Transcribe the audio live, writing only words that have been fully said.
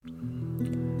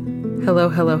Hello,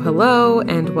 hello, hello,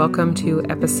 and welcome to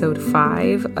episode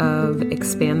 5 of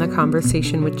Expand the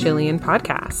Conversation with Jillian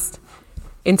podcast.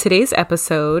 In today's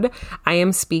episode, I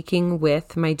am speaking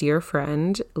with my dear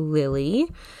friend,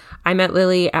 Lily. I met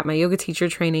Lily at my yoga teacher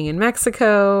training in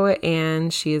Mexico,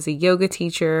 and she is a yoga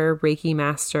teacher, Reiki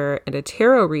master, and a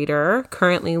tarot reader,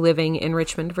 currently living in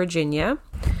Richmond, Virginia.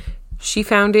 She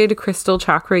founded Crystal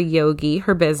Chakra Yogi,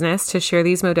 her business, to share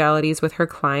these modalities with her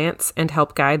clients and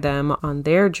help guide them on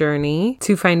their journey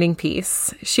to finding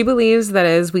peace. She believes that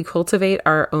as we cultivate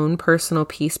our own personal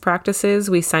peace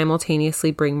practices, we simultaneously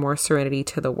bring more serenity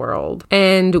to the world.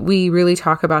 And we really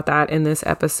talk about that in this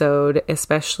episode,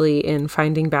 especially in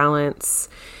finding balance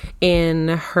in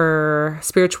her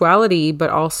spirituality, but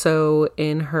also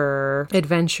in her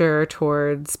adventure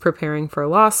towards preparing for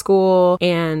law school.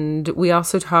 And we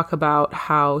also talk about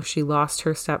how she lost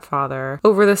her stepfather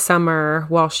over the summer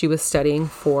while she was studying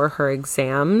for her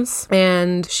exams.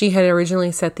 And she had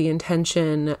originally set the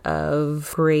intention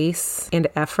of grace and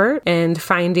effort and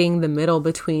finding the middle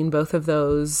between both of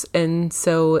those. And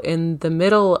so in the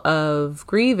middle of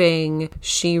grieving,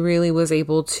 she really was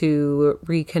able to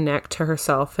reconnect to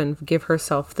herself and give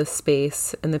herself the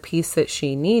space and the peace that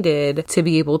she needed to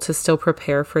be able to still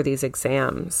prepare for these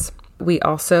exams. We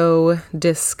also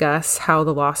discuss how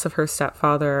the loss of her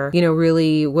stepfather,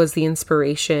 really was the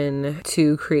inspiration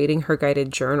to creating her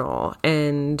guided journal.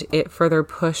 And it further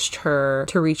pushed her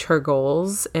to reach her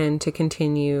goals and to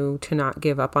continue to not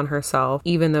give up on herself,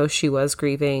 even though she was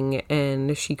grieving.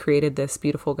 And she created this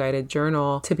beautiful guided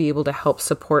journal to be able to help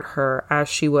support her as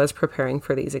she was preparing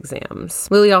for these exams.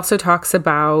 Lily also talks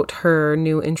about her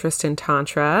new interest in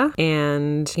Tantra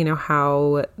and,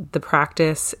 how the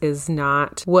practice is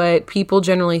not what people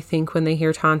generally think when they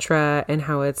hear Tantra, and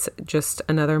how it's just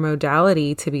another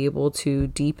modality to be able to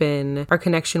deepen our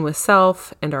connection with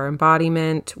self and our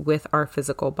embodiment with our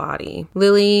physical body.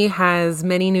 Lily has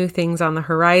many new things on the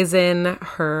horizon.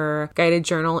 Her guided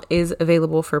journal is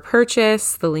available for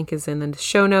purchase. The link is in the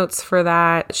show notes for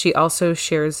that. She also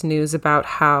shares news about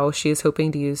how she is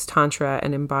hoping to use Tantra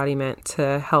and embodiment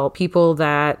to help people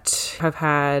that have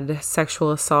had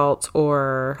sexual assault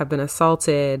or have been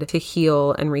assaulted to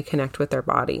heal and reconnect with their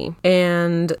body.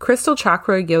 And Crystal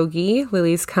Chakra Yogi,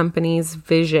 Lily's company's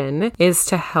vision, is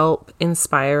to help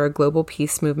inspire a global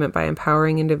peace movement by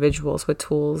empowering individuals with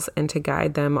tools and to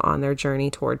guide them on their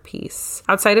journey toward peace.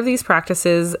 Outside of these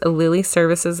practices, Lily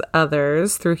services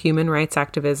others through human rights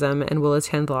activism and will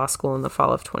attend law school in the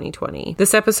fall of 2020.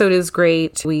 This episode is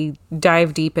great. We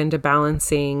dive deep into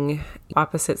balancing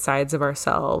opposite sides of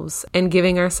ourselves and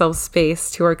giving ourselves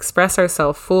space to express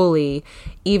ourselves fully,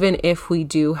 even if we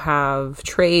do have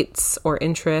traits or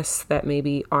interests that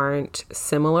maybe aren't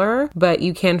similar, but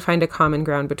you can find a common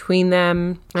ground between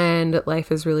them. And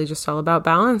life is really just all about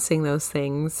balancing those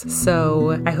things.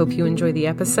 So I hope you enjoy the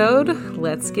episode.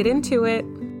 Let's get into it.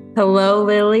 Hello,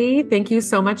 Lily. Thank you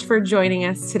so much for joining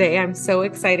us today. I'm so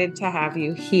excited to have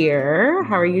you here.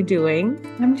 How are you doing?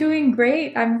 I'm doing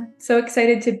great. I'm so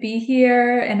excited to be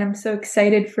here, and I'm so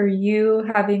excited for you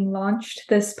having launched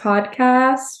this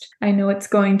podcast. I know it's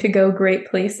going to go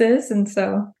great places, and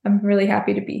so I'm really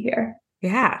happy to be here.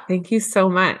 Yeah, thank you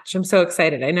so much. I'm so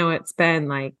excited. I know it's been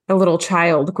like a little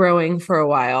child growing for a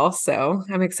while, so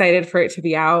I'm excited for it to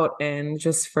be out and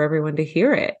just for everyone to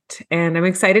hear it. And I'm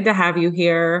excited to have you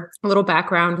here. A little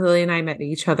background, Lily and I met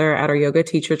each other at our yoga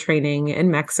teacher training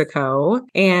in Mexico,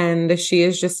 and she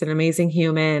is just an amazing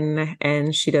human,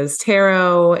 and she does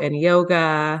tarot and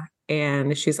yoga.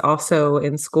 And she's also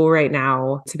in school right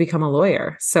now to become a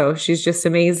lawyer. So she's just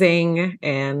amazing.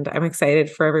 And I'm excited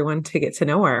for everyone to get to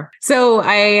know her. So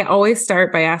I always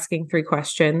start by asking 3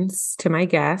 questions to my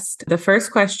guest. The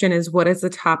first question is, what is the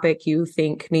topic you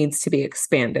think needs to be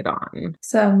expanded on?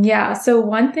 So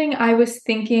one thing I was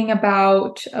thinking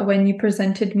about when you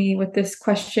presented me with this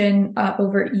question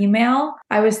over email,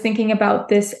 I was thinking about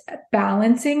this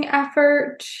balancing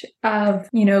effort of,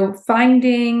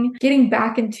 getting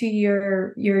back into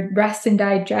your rest and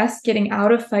digest, getting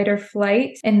out of fight or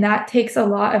flight. And that takes a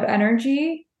lot of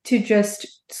energy to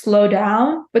just slow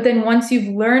down. But then once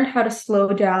you've learned how to slow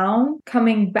down,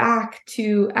 coming back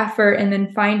to effort and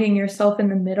then finding yourself in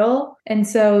the middle. And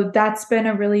so that's been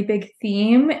a really big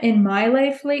theme in my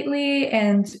life lately.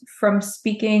 And from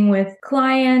speaking with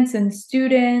clients and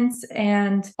students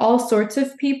and all sorts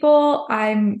of people,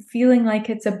 I'm feeling like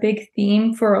it's a big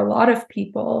theme for a lot of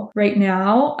people right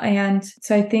now. And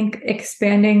so I think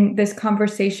expanding this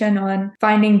conversation on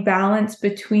finding balance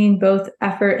between both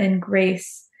effort and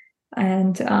grace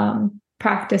and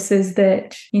practices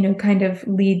that, kind of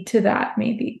lead to that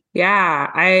maybe. Yeah,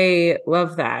 I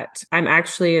love that. I'm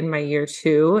actually in my year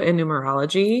 2 in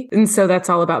numerology. And so that's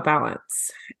all about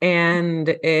balance.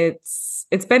 And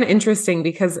it's been interesting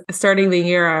because starting the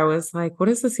year, I was like, what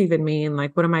does this even mean?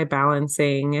 Like, what am I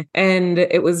balancing? And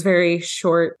it was very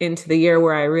short into the year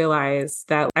where I realized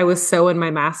that I was so in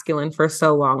my masculine for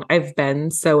so long. I've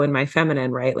been so in my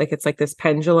feminine, right? Like, it's like this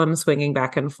pendulum swinging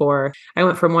back and forth. I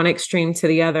went from one extreme to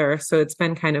the other. So it's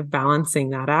been kind of balancing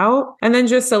that out and then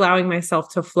just allowing myself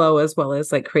to flow as well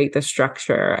as like create the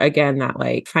structure again, that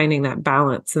like finding that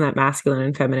balance and that masculine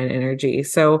and feminine energy.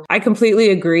 So I completely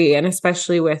agree. And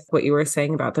especially with what you were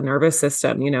saying about the nervous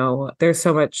system, there's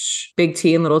so much big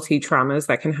T and little t traumas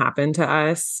that can happen to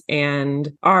us.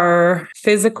 And our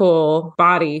physical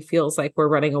body feels like we're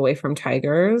running away from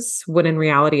tigers when in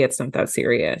reality, it's not that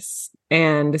serious.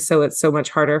 And so it's so much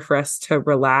harder for us to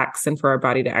relax and for our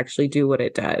body to actually do what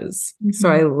it does. Mm-hmm. So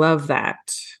I love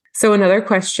that. So another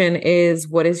question is,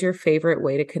 what is your favorite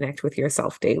way to connect with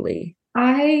yourself daily?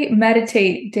 I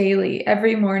meditate daily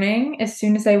every morning. As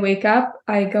soon as I wake up,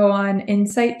 I go on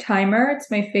Insight Timer. It's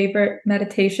my favorite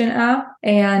meditation app.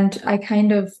 And I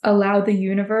kind of allow the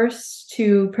universe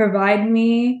to provide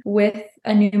me with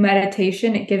a new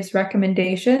meditation. It gives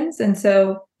recommendations. And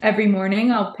so every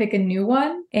morning I'll pick a new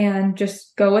one and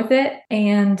just go with it.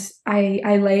 And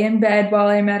I lay in bed while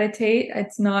I meditate.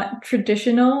 It's not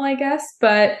traditional, I guess,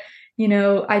 but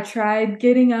I tried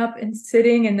getting up and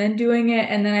sitting and then doing it,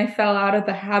 and then I fell out of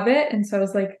the habit. And so I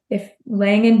was like, if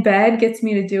laying in bed gets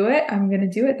me to do it, I'm going to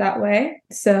do it that way.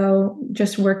 So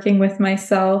just working with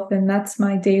myself, and that's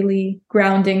my daily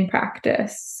grounding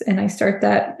practice. And I start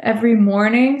that every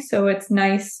morning. So it's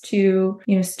nice to,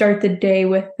 start the day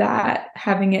with that,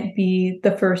 having it be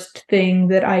the first thing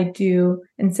that I do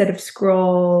instead of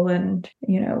scroll and,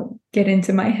 get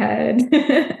into my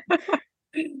head.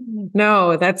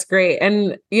 No, that's great.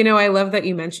 And, I love that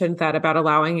you mentioned that about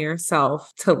allowing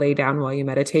yourself to lay down while you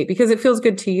meditate because it feels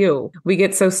good to you. We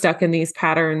get so stuck in these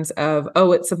patterns of,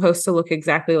 oh, it's supposed to look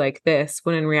exactly like this,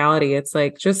 when in reality, it's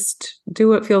like, just do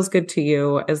what feels good to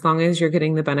you. As long as you're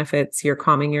getting the benefits, you're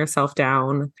calming yourself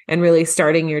down and really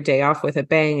starting your day off with a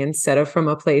bang instead of from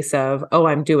a place of, oh,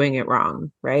 I'm doing it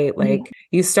wrong, right? Like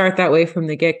you start that way from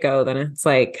the get-go, then it's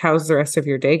like, how's the rest of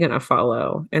your day going to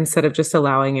follow? Instead of just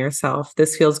allowing yourself,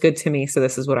 this feels good to me, so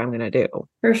this is what I'm going to do.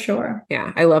 For sure.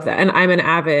 Yeah, I love that. And I'm an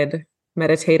avid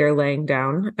meditator laying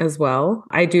down as well.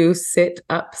 I do sit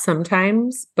up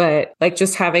sometimes, but like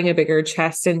just having a bigger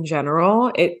chest in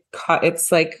general,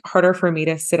 it's like harder for me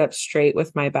to sit up straight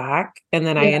with my back. And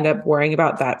then I end up worrying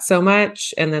about that so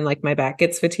much. And then like my back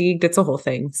gets fatigued. It's a whole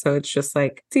thing. So it's just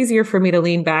like, it's easier for me to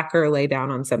lean back or lay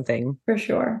down on something. For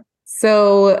sure.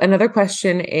 So another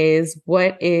question is,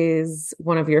 what is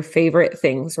one of your favorite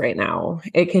things right now?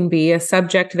 It can be a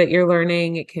subject that you're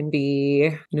learning. It can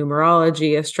be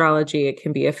numerology, astrology. It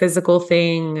can be a physical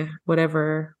thing,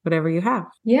 whatever you have.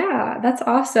 Yeah, that's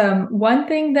awesome. One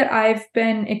thing that I've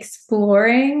been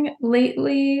exploring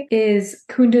lately is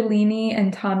Kundalini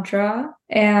and Tantra.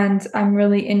 And I'm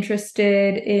really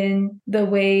interested in the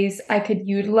ways I could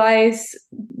utilize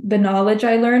the knowledge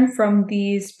I learned from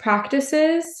these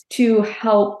practices to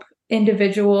help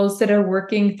individuals that are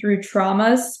working through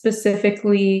traumas,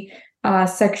 specifically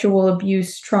sexual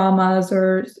abuse traumas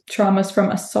or traumas from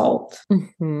assault.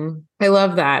 Mm-hmm. I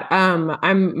love that.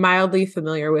 I'm mildly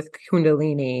familiar with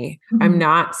Kundalini. Mm-hmm. I'm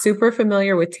not super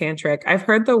familiar with Tantric. I've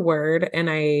heard the word and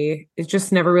I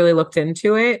just never really looked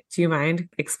into it. Do you mind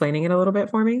explaining it a little bit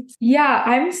for me? Yeah,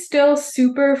 I'm still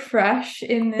super fresh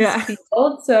in this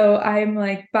field. So I'm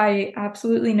like by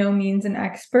absolutely no means an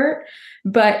expert,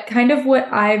 but kind of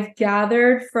what I've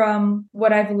gathered from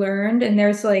what I've learned. And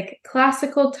there's like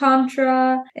classical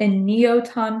Tantra and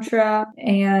Neo-Tantra,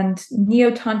 and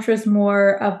Neo-Tantra is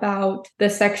more about the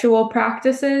sexual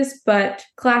practices, but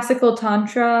classical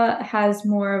Tantra has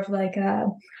more of like a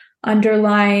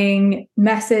underlying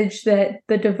message that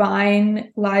the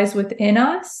divine lies within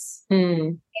us.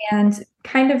 And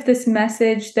kind of this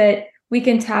message that we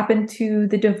can tap into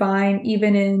the divine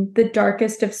even in the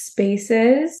darkest of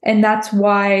spaces. And that's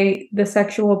why the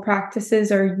sexual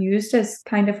practices are used as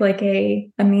kind of like a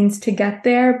means to get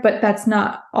there. But that's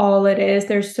not all it is.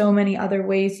 There's so many other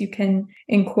ways you can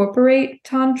incorporate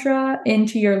Tantra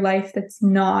into your life that's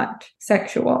not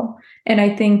sexual. And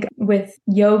I think with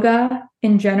yoga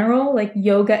in general, like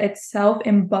yoga itself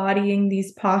embodying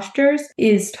these postures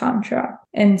is Tantra.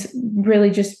 And really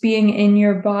just being in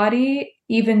your body,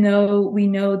 even though we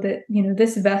know that,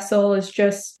 this vessel is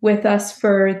just with us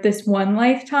for this one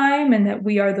lifetime and that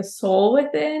we are the soul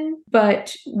within,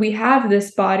 but we have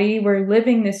this body, we're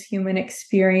living this human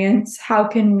experience. How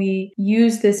can we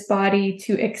use this body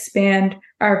to expand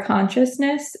our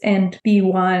consciousness and be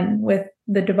one with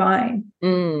the divine?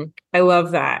 I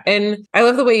love that. And I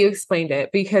love the way you explained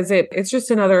it, because it's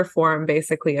just another form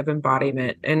basically of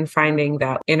embodiment and finding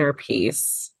that inner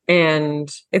peace. And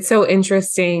it's so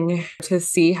interesting to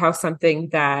see how something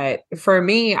that for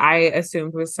me, I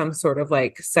assumed was some sort of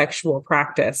like sexual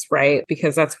practice, right?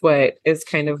 Because that's what is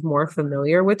kind of more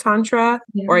familiar with Tantra,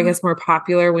 or I guess more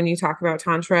popular when you talk about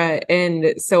Tantra.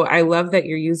 And so I love that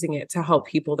you're using it to help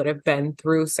people that have been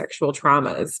through sexual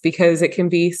traumas, because it can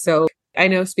be so. I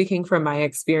know, speaking from my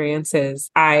experiences,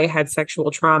 I had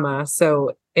sexual trauma.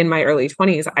 So in my early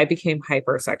 20s, I became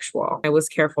hypersexual. I was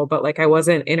careful, but like I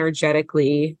wasn't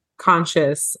energetically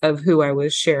conscious of who I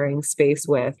was sharing space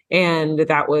with. And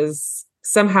that was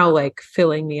somehow like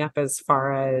filling me up as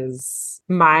far as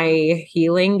my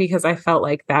healing, because I felt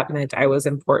like that meant I was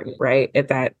important, right?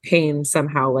 That pain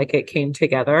somehow like it came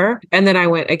together. And then I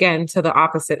went again to the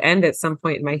opposite end at some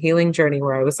point in my healing journey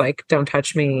where I was like, don't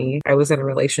touch me. I was in a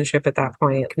relationship at that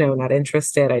point. Like, no, not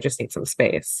interested. I just need some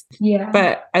space. Yeah.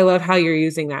 But I love how you're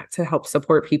using that to help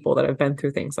support people that have been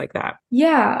through things like that.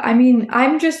 Yeah. I mean,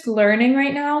 I'm just learning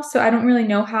right now, so I don't really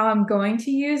know how I'm going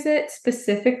to use it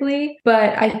specifically,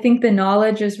 but I think the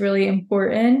knowledge is really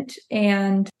important.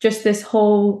 And just this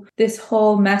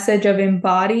whole message of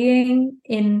embodying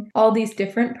in all these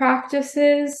different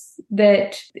practices,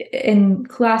 that in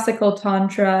classical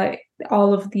Tantra,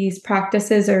 all of these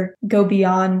practices go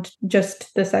beyond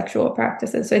just the sexual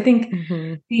practices. So I think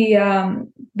the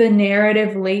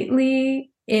narrative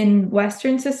lately in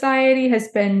Western society has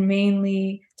been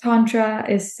mainly Tantra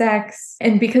is sex.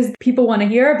 And because people want to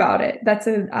hear about it, that's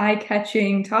an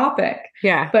eye-catching topic.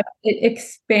 Yeah. But it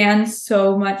expands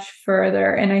so much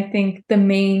further. And I think the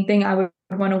main thing I would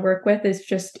want to work with is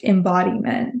just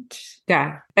embodiment.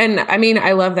 Yeah. And I mean,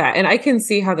 I love that. And I can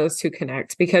see how those two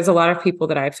connect, because a lot of people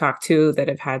that I've talked to that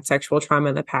have had sexual trauma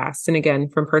in the past, and again,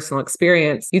 from personal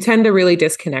experience, you tend to really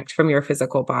disconnect from your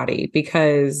physical body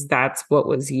because that's what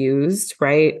was used,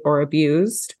 right? Or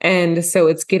abused. And so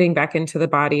it's getting back into the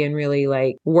body and really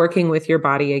like working with your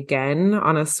body again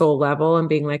on a soul level and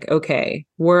being like, okay.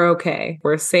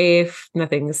 We're safe.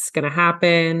 Nothing's going to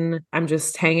happen. I'm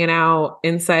just hanging out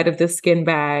inside of the skin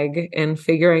bag and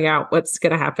figuring out what's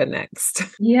going to happen next.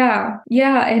 Yeah.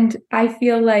 Yeah. And I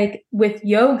feel like with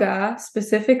yoga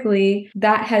specifically,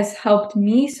 that has helped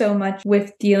me so much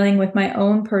with dealing with my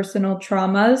own personal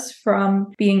traumas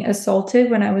from being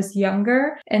assaulted when I was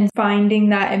younger and finding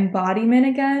that embodiment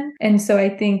again. And so I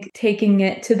think taking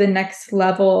it to the next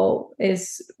level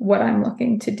is what I'm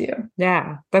looking to do.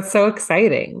 Yeah. That's so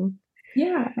exciting.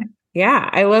 Yeah. Yeah,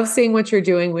 I love seeing what you're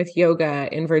doing with yoga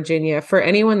in Virginia. For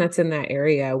anyone that's in that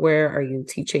area, where are you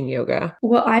teaching yoga?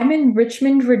 Well, I'm in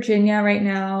Richmond, Virginia right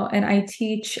now, and I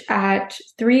teach at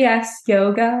 3S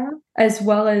Yoga as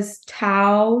well as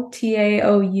Taou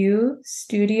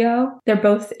studio. They're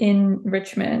both in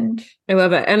Richmond. I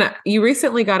love it. And you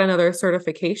recently got another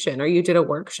certification, or you did a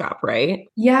workshop, right?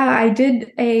 Yeah, I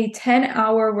did a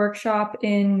 10-hour workshop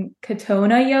in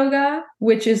Katona yoga,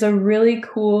 which is a really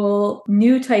cool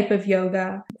new type of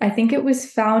yoga. I think it was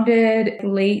founded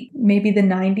late, maybe the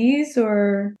 90s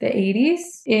or the 80s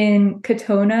in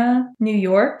Katona, New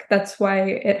York. That's why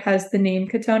it has the name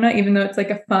Katona, even though it's like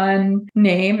a fun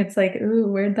name. It's like, ooh,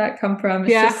 where'd that come from?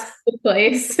 It's just the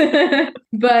place.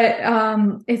 But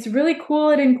it's really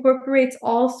cool. It incorporates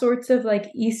all sorts of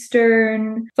like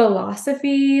Eastern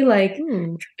philosophy, like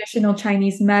traditional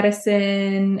Chinese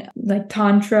medicine, like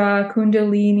Tantra,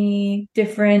 Kundalini,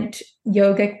 different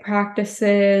yogic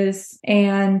practices,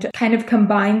 and kind of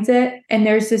combines it. And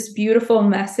there's this beautiful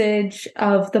message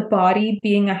of the body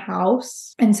being a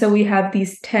house. And so we have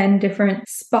these 10 different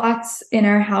spots in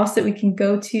our house that we can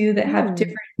go to that have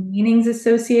different meanings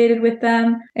associated with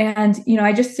them. And,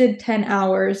 I just did 10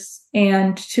 hours.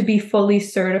 And to be fully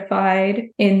certified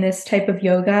in this type of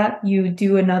yoga, you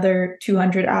do another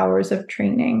 200 hours of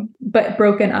training, but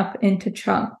broken up into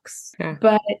chunks. Yeah.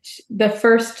 But the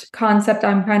first concept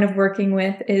I'm kind of working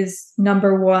with is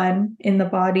number 1 in the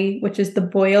body, which is the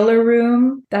boiler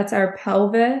room. That's our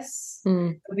pelvis.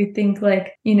 We think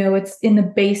like, it's in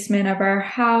the basement of our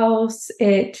house.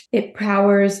 It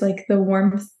powers like the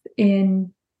warmth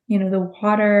in, the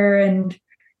water, and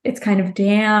it's kind of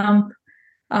damp.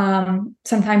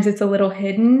 Sometimes it's a little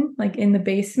hidden, like in the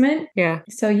basement. Yeah.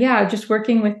 So yeah, just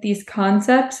working with these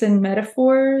concepts and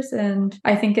metaphors. And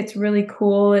I think it's really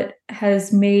cool. It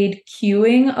has made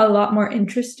cueing a lot more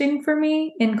interesting for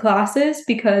me in classes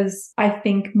because I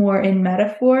think more in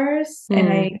metaphors. And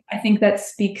I think that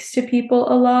speaks to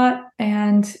people a lot.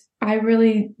 And I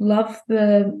really love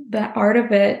the art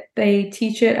of it. They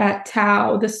teach it at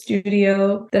Tao, the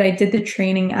studio that I did the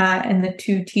training at, and the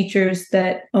two teachers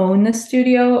that own the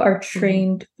studio are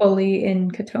trained fully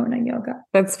in Katona yoga.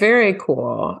 That's very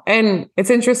cool. And it's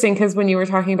interesting because when you were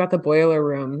talking about the boiler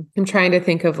room, I'm trying to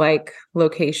think of like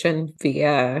location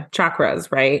via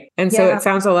chakras, right? And so it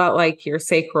sounds a lot like your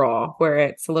sacral, where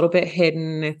it's a little bit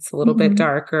hidden, it's a little bit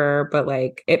darker, but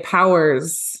like it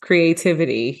powers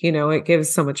creativity. You know, it gives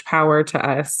so much power to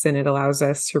us and it allows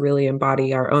us to really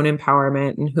embody our own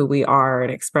empowerment and who we are and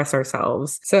express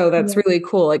ourselves. So that's really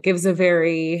cool. It gives a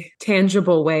very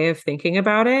tangible way of thinking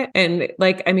about it. And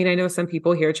like, I mean, I know some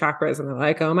people hear chakras and they're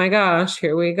like, oh my gosh,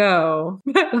 here we go.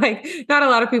 Like, not a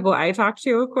lot of people I talk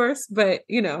to, of course, but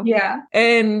you know,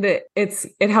 and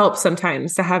it helps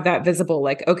sometimes to have that visible,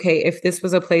 like, okay, if this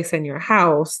was a place in your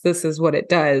house, this is what it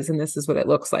does and this is what it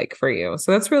looks like for you.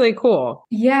 So that's really cool.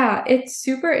 Yeah, it's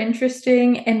super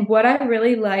interesting. And what I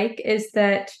really like is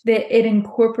that it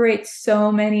incorporates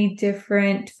so many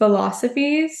different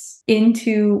philosophies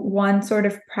into one sort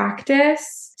of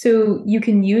practice. So you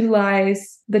can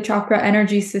utilize the chakra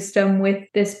energy system with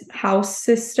this house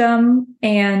system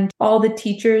and all the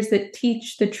teachers that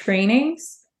teach the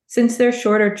trainings. Since they're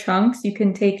shorter chunks, you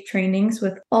can take trainings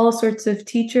with all sorts of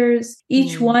teachers.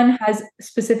 Each one has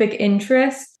specific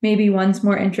interests. Maybe one's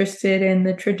more interested in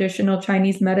the traditional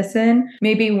Chinese medicine.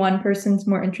 Maybe one person's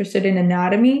more interested in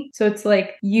anatomy. So it's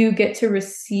like you get to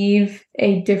receive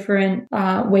a different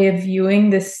way of viewing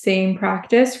the same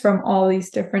practice from all these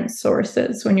different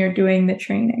sources when you're doing the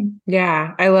training.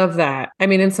 Yeah, I love that. I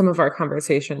mean, in some of our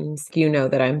conversations, you know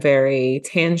that I'm very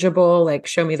tangible, like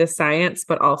show me the science,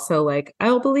 but also like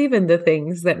I'll believe in the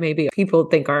things that maybe people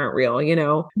think aren't real, you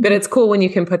know? But it's cool when you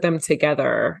can put them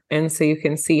together. And so you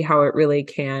can see how it really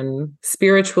can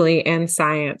spiritually and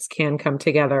science can come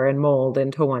together and mold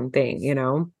into one thing, you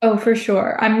know? Oh, for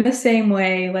sure. I'm the same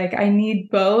way. Like I need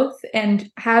both, and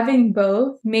having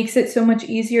both makes it so much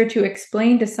easier to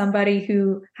explain to somebody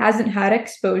who hasn't had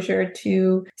exposure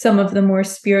to some of the more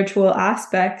spiritual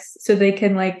aspects so they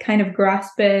can like kind of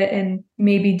grasp it and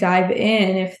maybe dive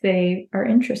in if they are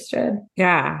interested.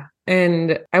 Yeah.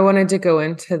 And I wanted to go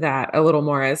into that a little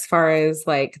more as far as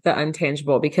like the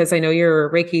untangible, because I know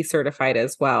you're Reiki certified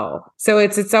as well. So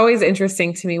it's always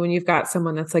interesting to me when you've got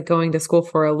someone that's like going to school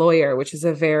for a lawyer, which is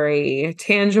a very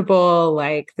tangible,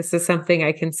 like this is something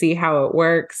I can see how it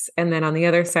works. And then on the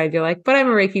other side, you're like, but I'm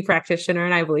a Reiki practitioner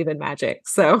and I believe in magic.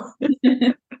 So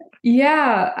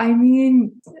Yeah, I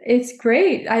mean, it's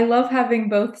great. I love having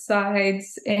both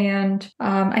sides. And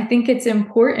I think it's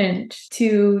important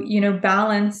to,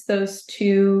 balance those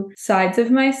two sides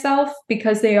of myself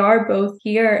because they are both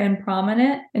here and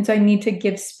prominent. And so I need to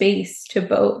give space to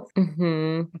both.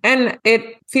 And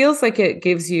it feels like it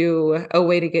gives you a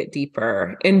way to get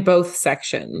deeper in both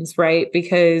sections, right?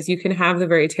 Because you can have the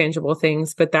very tangible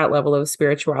things, but that level of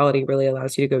spirituality really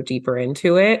allows you to go deeper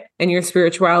into it. And your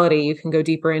spirituality, you can go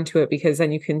deeper into it because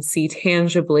then you can see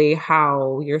tangibly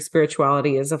how your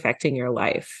spirituality is affecting your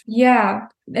life. Yeah.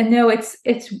 And no, it's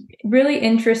really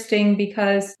interesting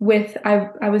because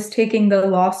I was taking the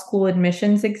law school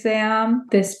admissions exam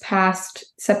this past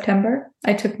September.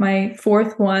 I took my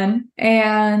fourth one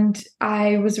and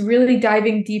I was really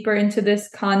diving deeper into this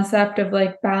concept of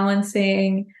like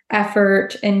balancing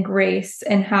effort and grace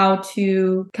and how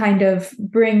to kind of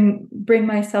bring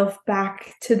myself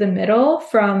back to the middle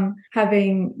from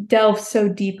having delved so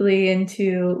deeply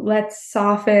into let's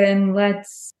soften,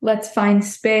 let's find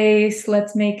space,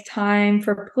 let's make time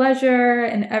for pleasure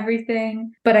and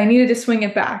everything. But I needed to swing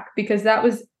it back because that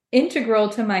was integral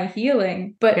to my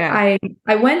healing. But I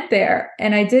went there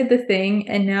and I did the thing,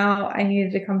 and now I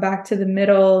needed to come back to the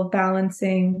middle,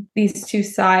 balancing these two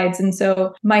sides. And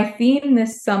so my theme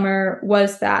this summer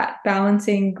was that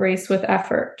balancing grace with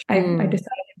effort. I decided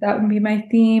that would be my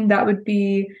theme. That would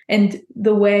be, and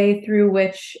the way through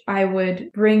which I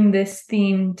would bring this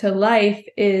theme to life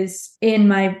is in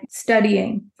my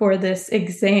studying for this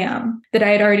exam that I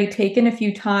had already taken a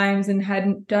few times and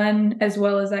hadn't done as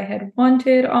well as I had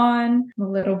wanted on. I'm a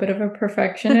little bit of a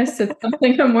perfectionist. It's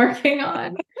something I'm working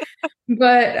on.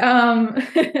 But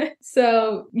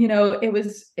so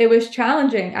it was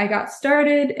challenging. I got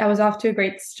started. I was off to a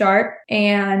great start,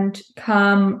 and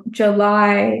come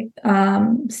July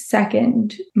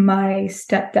 2nd, my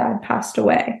stepdad passed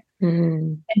away.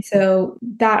 Mm. And so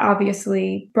that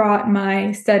obviously brought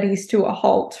my studies to a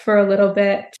halt for a little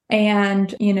bit.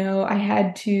 And, I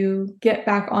had to get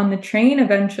back on the train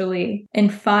eventually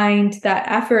and find that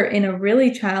effort in a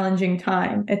really challenging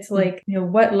time. It's like,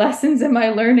 what lessons am I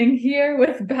learning here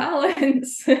with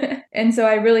balance? And so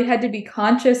I really had to be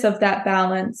conscious of that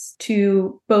balance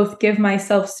to both give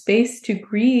myself space to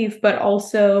grieve, but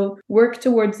also work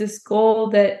towards this goal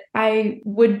that I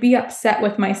would be upset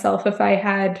with myself if I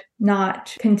had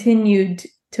not continued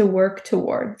to work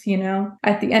towards,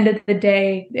 At the end of the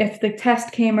day, if the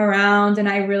test came around and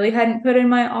I really hadn't put in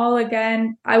my all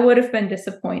again, I would have been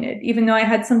disappointed. Even though I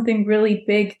had something really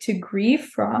big to grieve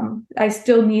from, I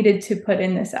still needed to put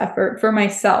in this effort for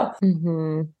myself.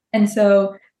 Mm-hmm. And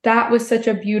so that was such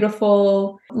a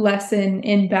beautiful lesson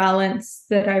in balance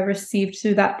that I received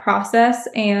through that process.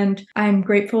 And I'm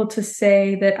grateful to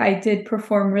say that I did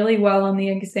perform really well on the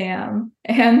exam.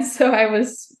 And so I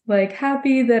was like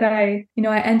happy that I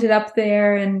ended up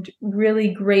there, and really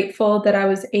grateful that I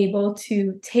was able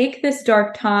to take this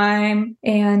dark time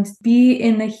and be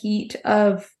in the heat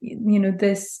of,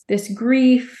 this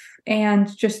grief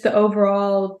and just the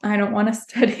overall, I don't want to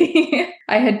study.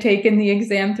 I had taken the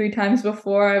exam 3 times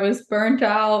before. I was burnt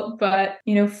out, but,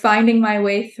 finding my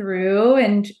way through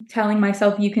and telling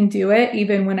myself you can do it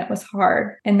even when it was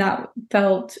hard. And that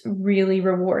felt really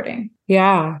rewarding.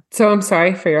 Yeah. So I'm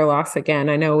sorry for your loss again.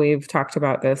 I know we've talked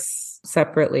about this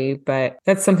separately, but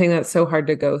that's something that's so hard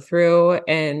to go through.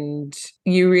 And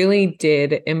you really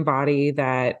did embody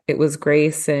that it was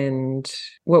grace. And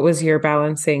what was your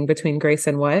balancing between grace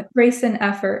and what? Grace and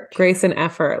effort. Grace and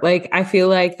effort. Like, I feel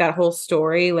like that whole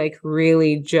story, like,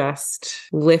 really just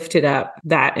lifted up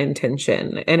that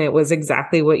intention. And it was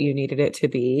exactly what you needed it to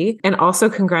be. And also,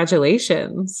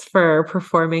 congratulations for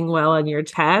performing well on your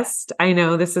test. I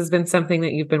know this has been something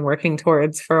that you've been working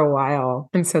towards for a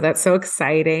while. And so that's so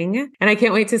exciting. And I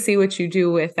can't wait to see what you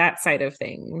do with that side of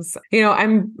things.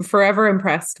 I'm forever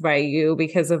impressed by you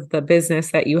because of the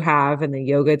business that you have and the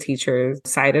yoga teacher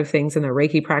side of things and the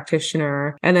Reiki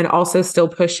practitioner, and then also still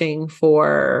pushing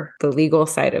for the legal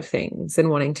side of things and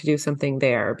wanting to do something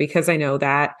there, because I know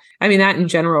that, that in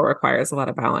general requires a lot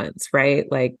of balance, right?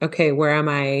 Like, okay, where am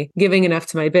I giving enough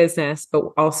to my business, but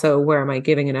also where am I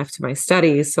giving enough to my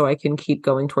studies so I can keep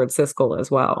going towards this goal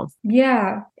as well?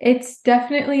 Yeah, it's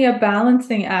definitely a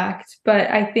balancing act, but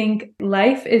I think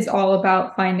life is all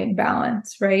about finding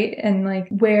balance, right? And like,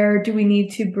 where do we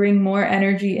need to bring more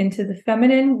energy into the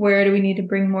feminine? Where do we need to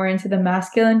bring more into the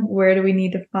masculine? Where do we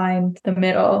need to find the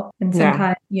middle? And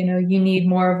sometimes, you need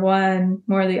more of one,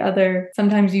 more of the other.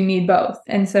 Sometimes you need both.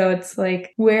 And so it's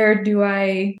like, where do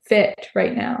I fit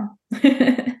right now?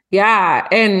 Yeah.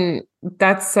 And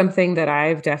that's something that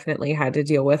I've definitely had to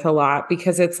deal with a lot,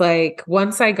 because it's like,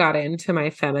 once I got into my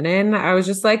feminine, I was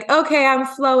just like, okay, I'm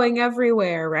flowing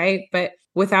everywhere, right? But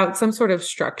without some sort of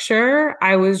structure,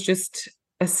 I was just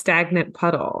a stagnant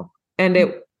puddle. And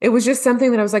it was just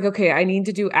something that I was like, okay, I need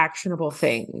to do actionable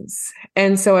things.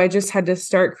 And so I just had to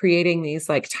start creating these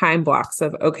like time blocks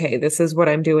of, okay, this is what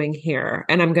I'm doing here.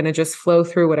 And I'm going to just flow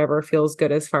through whatever feels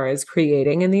good as far as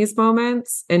creating in these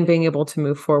moments and being able to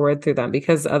move forward through them,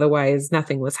 because otherwise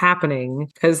nothing was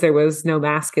happening because there was no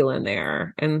masculine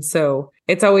there. And so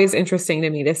it's always interesting to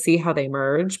me to see how they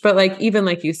merge. But like, even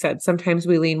like you said, sometimes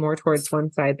we lean more towards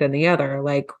one side than the other.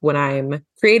 Like when I'm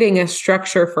creating a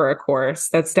structure for a course,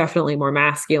 that's definitely more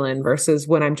masculine, versus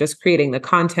when I'm just creating the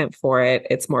content for it,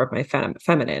 it's more of my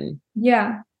feminine.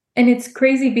 Yeah. And it's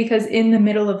crazy because in the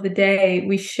middle of the day,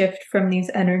 we shift from these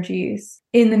energies.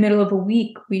 In the middle of a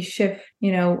week, we shift,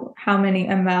 how many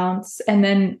amounts. And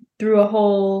then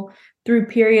through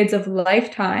periods of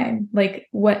lifetime, like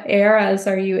what eras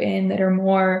are you in that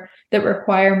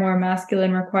require more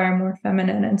masculine, require more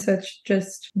feminine? And so it's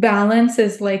just, balance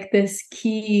is like this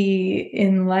key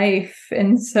in life.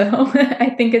 And so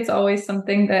I think it's always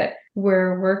something that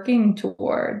we're working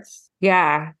towards.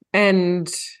 Yeah. And,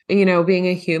 being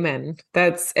a human,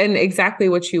 and exactly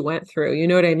what you went through, you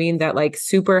know what I mean? That like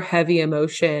super heavy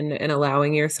emotion, and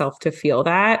allowing yourself to feel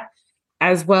that,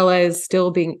 as well as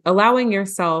still allowing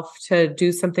yourself to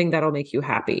do something that'll make you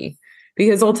happy.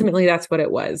 Because ultimately that's what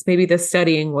it was. Maybe the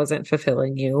studying wasn't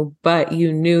fulfilling you, but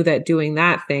you knew that doing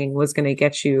that thing was going to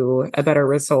get you a better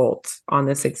result on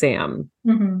this exam.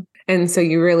 Mm-hmm. And so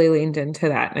you really leaned into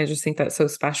that. And I just think that's so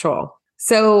special.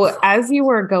 So as you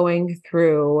were going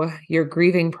through your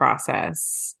grieving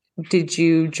process, did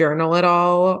you journal at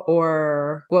all?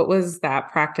 Or what was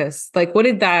that practice? Like, what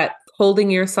did that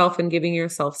holding yourself and giving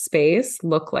yourself space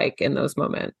look like in those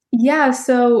moments? Yeah,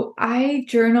 so I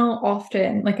journal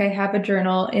often. Like I have a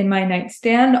journal in my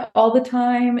nightstand all the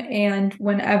time. And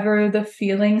whenever the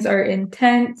feelings are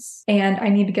intense and I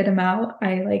need to get them out,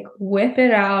 I like whip it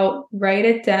out, write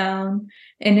it down.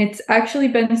 And it's actually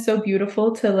been so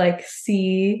beautiful to like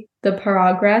see the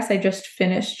progress. I just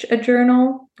finished a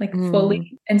journal like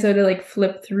fully. And so to like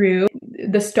flip through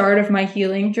the start of my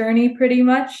healing journey pretty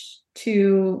much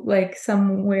to like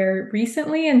somewhere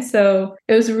recently. And so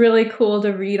it was really cool to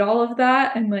read all of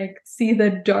that and like see the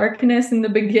darkness in the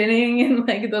beginning and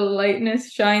like the lightness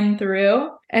shine through.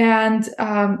 And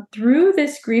through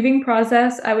this grieving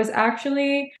process, I was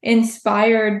actually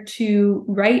inspired to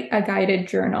write a guided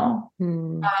journal.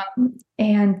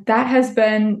 And that has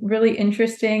been really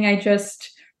interesting. I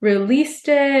just released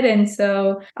it, and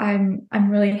so I'm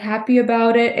really happy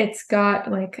about it. It's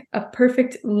got like a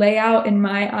perfect layout in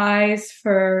my eyes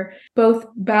for both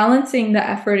balancing the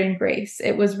effort and grace.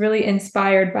 It was really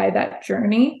inspired by that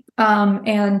journey.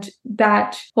 And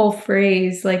that whole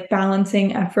phrase, like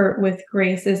balancing effort with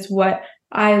grace, is what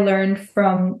I learned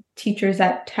from teachers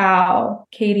at Tao,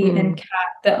 Katie and Kat,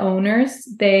 the owners.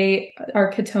 They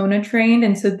are Katona trained,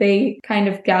 and so they kind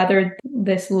of gathered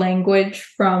this language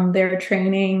from their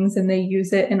trainings and they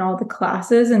use it in all the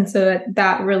classes. And so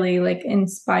that really like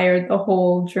inspired the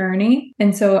whole journey.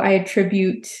 And so I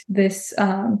attribute this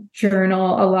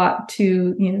journal a lot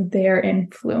to, you know, their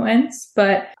influence.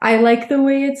 But I like the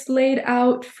way it's laid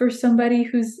out for somebody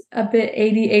who's a bit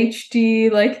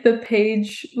ADHD. Like the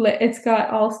page, it's got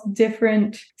all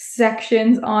different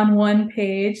sections on one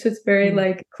page, so it's very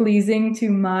like pleasing to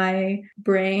my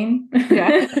brain.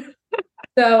 Yeah.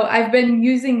 So I've been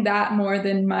using that more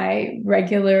than my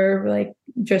regular like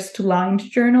just lined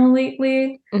journal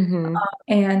lately.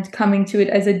 And coming to it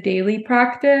as a daily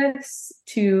practice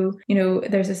to, you know,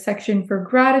 there's a section for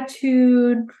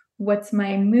gratitude. What's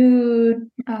my mood?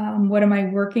 What am I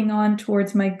working on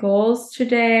towards my goals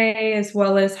today? As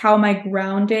well as how am I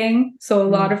grounding? So a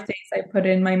lot of things I put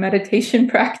in my meditation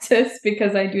practice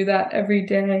because I do that every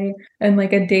day. And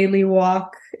like a daily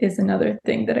walk is another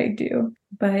thing that I do.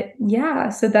 But yeah,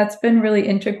 so that's been really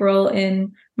integral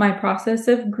in my process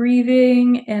of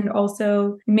grieving and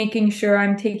also making sure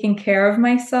I'm taking care of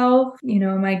myself. You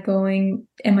know, am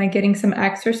I getting some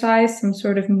exercise, some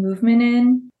sort of movement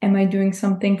in? Am I doing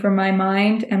something for my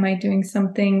mind? Am I doing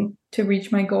something to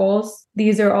reach my goals?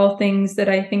 These are all things that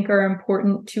I think are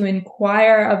important to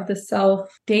inquire of the self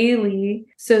daily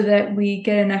so that we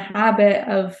get in a habit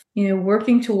of, you know,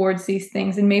 working towards these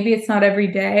things. And maybe it's not every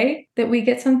day that we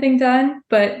get something done,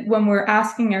 but when we're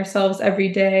asking ourselves every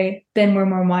day, then we're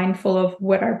more mindful of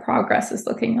what our progress is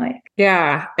looking like.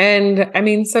 Yeah. And I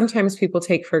mean, sometimes people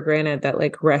take for granted that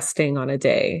like resting on a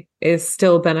day is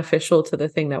still beneficial to the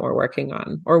thing that we're working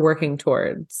on or working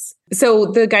towards. So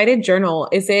the guided journal,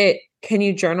 can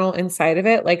you journal inside of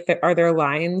it? Like, are there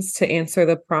lines to answer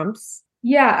the prompts?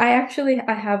 Yeah,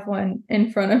 I have one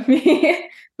in front of me,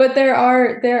 but there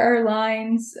are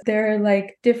lines, there are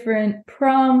like different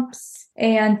prompts,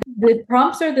 and the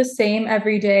prompts are the same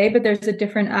every day, but there's a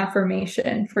different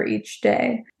affirmation for each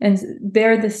day. And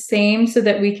they're the same so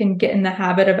that we can get in the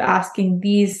habit of asking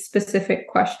these specific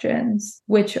questions,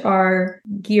 which are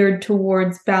geared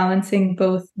towards balancing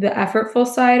both the effortful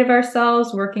side of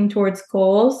ourselves, working towards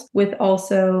goals, with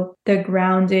also the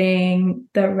grounding,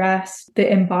 the rest,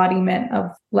 the embodiment of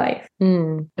life.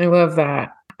 I love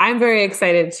that. I'm very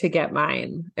excited to get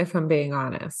mine, if I'm being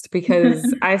honest,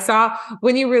 because I saw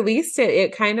when you released it,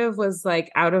 it kind of was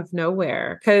like out of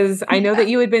nowhere. Because I know that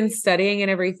you had been studying and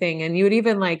everything, and you had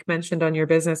even like mentioned on your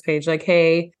business page, like,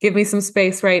 hey, give me some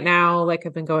space right now. Like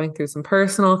I've been going through some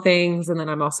personal things, and then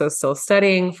I'm also still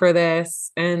studying for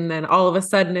this. And then all of a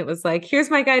sudden it was like,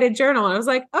 here's my guided journal. And I was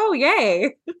like, oh,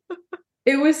 yay.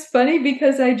 It was funny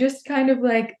because I just kind of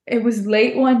like, it was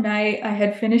late one night. I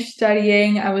had finished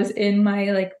studying. I was in my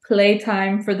like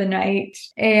playtime for the night.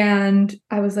 And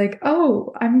I was like,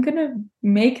 oh, I'm going to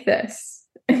make this.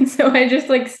 And so I just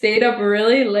like stayed up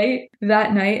really late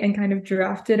that night and kind of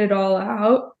drafted it all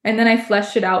out. And then I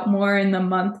fleshed it out more in the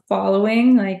month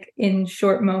following, like in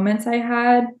short moments I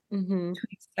had between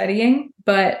studying.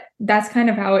 But that's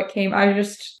kind of how it came.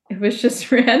 It was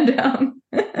just random.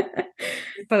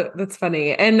 But that's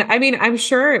funny. And I mean, I'm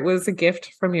sure it was a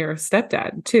gift from your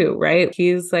stepdad too, right?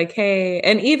 He's like, hey,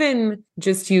 and even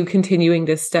just you continuing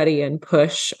to study and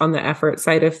push on the effort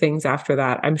side of things after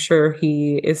that, I'm sure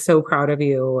he is so proud of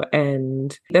you.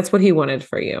 And that's what he wanted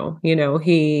for you. You know,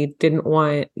 he didn't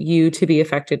want you to be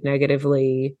affected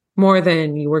negatively more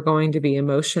than you were going to be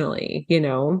emotionally, you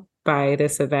know, by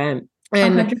this event.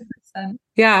 And 100%.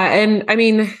 yeah. And I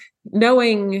mean,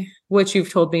 knowing what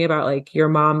you've told me about like your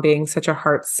mom being such a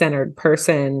heart-centered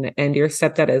person and your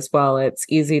stepdad as well, it's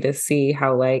easy to see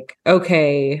how like,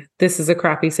 okay, this is a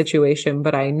crappy situation,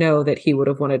 but I know that he would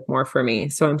have wanted more for me.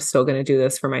 So I'm still going to do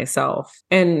this for myself.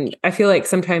 And I feel like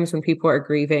sometimes when people are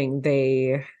grieving,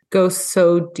 they go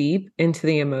so deep into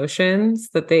the emotions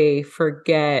that they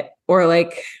forget, or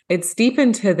like it's deep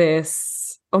into this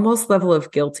almost level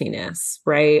of guiltiness,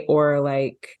 right? Or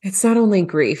like it's not only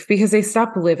grief because they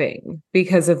stop living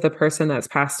because of the person that's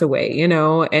passed away, you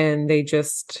know, and they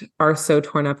just are so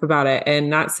torn up about it. And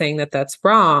not saying that that's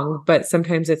wrong, but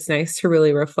sometimes it's nice to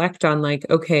really reflect on like,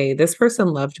 okay, this person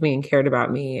loved me and cared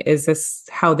about me. Is this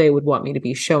how they would want me to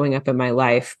be showing up in my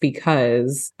life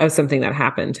because of something that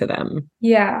happened to them?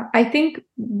 Yeah, I think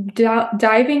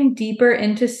diving deeper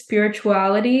into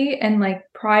spirituality, and like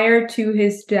prior to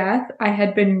his death, I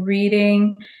had been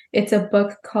reading, it's a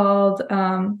book called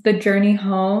The Journey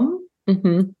Home.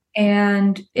 Mm-hmm.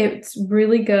 And it's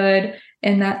really good.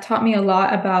 And that taught me a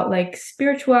lot about like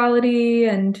spirituality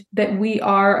and that we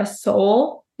are a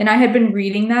soul. And I had been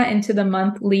reading that into the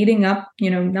month leading up,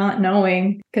 not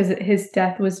knowing, because his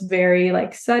death was very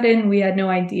like sudden. We had no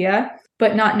idea.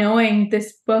 But not knowing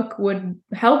this book would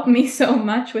help me so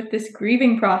much with this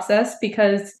grieving process,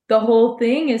 because the whole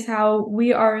thing is how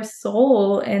we are a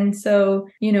soul. And so,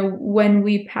 when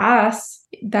we pass,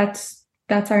 that's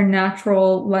our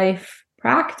natural life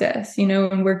practice,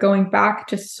 and we're going back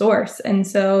to source. And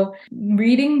so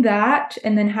reading that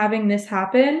and then having this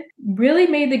happen really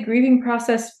made the grieving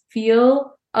process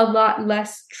feel a lot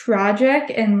less tragic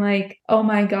and like, oh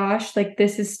my gosh, like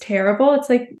this is terrible. It's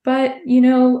like, but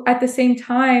at the same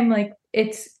time, like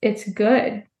it's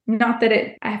good. Not that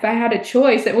if I had a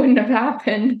choice, it wouldn't have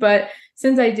happened, but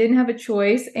since I didn't have a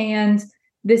choice and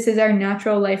this is our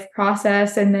natural life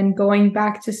process, and then going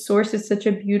back to source is such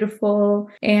a beautiful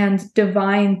and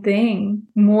divine thing,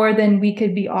 more than we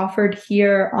could be offered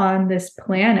here on this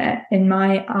planet, in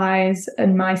my eyes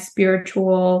and my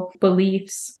spiritual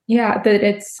beliefs. Yeah, that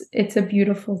it's a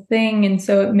beautiful thing. And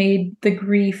so it made the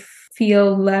grief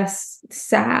feel less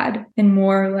sad and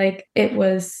more like it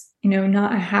was,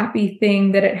 not a happy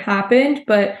thing that it happened,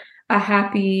 but a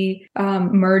happy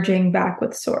merging back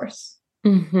with source.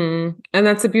 Mm-hmm. And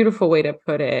that's a beautiful way to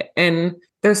put it. And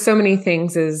there's so many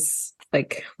things as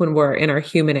like when we're in our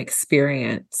human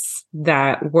experience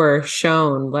that we're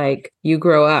shown, like you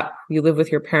grow up, you live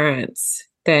with your parents,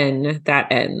 then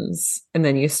that ends and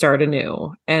then you start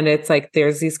anew. And it's like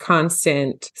there's these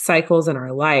constant cycles in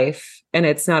our life. And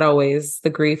it's not always the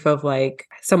grief of like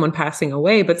someone passing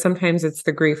away, but sometimes it's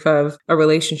the grief of a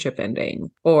relationship ending,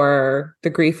 or the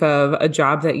grief of a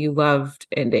job that you loved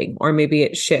ending, or maybe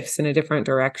it shifts in a different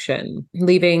direction,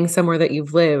 leaving somewhere that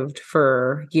you've lived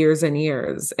for years and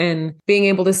years. And being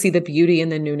able to see the beauty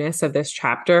and the newness of this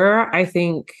chapter, I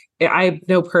think I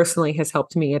know personally has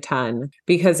helped me a ton,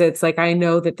 because it's like, I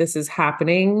know that this is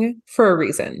happening for a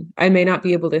reason. I may not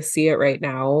be able to see it right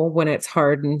now when it's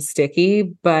hard and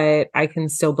sticky, but I can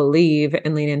still believe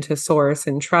and lean into source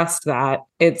and trust that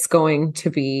it's going to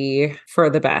be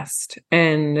for the best.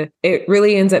 And it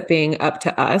really ends up being up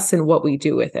to us and what we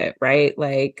do with it, right?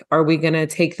 Like, are we going to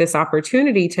take this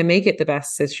opportunity to make it the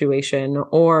best situation,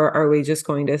 or are we just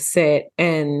going to sit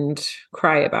and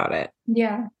cry about it?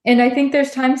 Yeah. And I think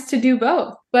there's times to do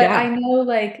both. But Yeah. I know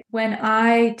like when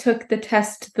I took the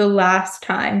test the last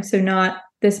time, so not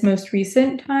this most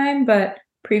recent time, but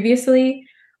previously,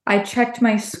 I checked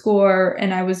my score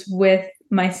and I was with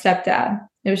my stepdad.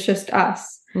 It was just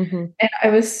us. Mm-hmm. And I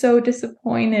was so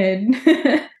disappointed.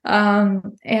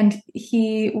 And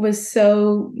he was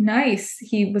so nice.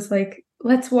 He was like,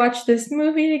 let's watch this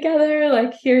movie together.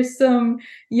 Like, here's some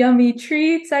yummy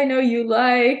treats I know you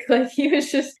like. Like, he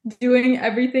was just doing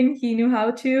everything he knew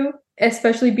how to,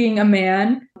 especially being a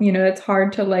man. It's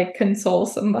hard to like console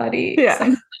somebody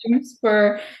sometimes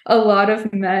for a lot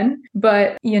of men.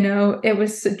 But, it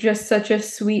was just such a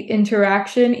sweet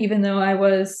interaction, even though I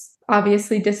was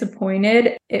obviously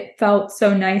disappointed. It felt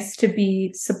so nice to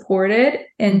be supported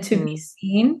and to be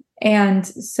seen. And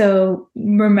so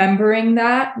remembering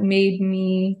that made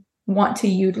me want to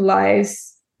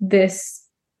utilize this,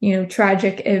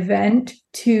 tragic event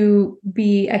to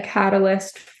be a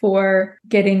catalyst for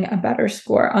getting a better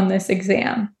score on this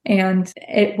exam. And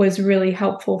it was really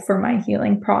helpful for my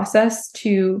healing process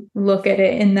to look at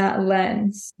it in that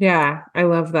lens. Yeah, I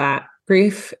love that.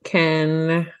 Grief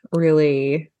can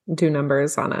really do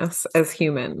numbers on us as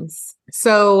humans.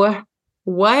 So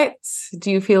What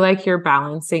do you feel like you're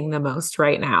balancing the most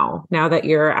right now that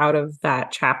you're out of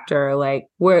that chapter? Like,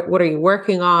 what are you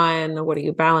working on? What are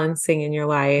you balancing in your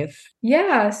life?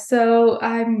 Yeah, so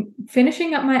I'm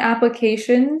finishing up my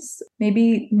applications.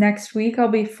 Maybe next week I'll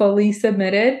be fully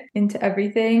submitted into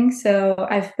everything. So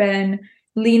I've been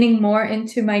leaning more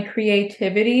into my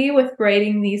creativity with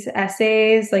writing these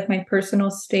essays, like my personal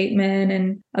statement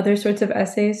and other sorts of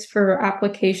essays for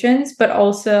applications. But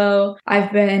also,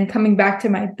 I've been coming back to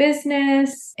my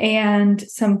business and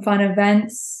some fun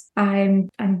events. I'm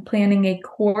planning a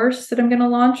course that I'm going to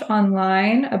launch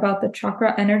online about the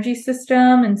chakra energy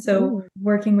system, and so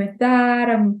working with that,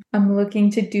 I'm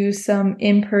looking to do some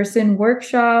in-person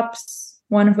workshops,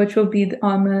 one of which will be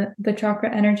on the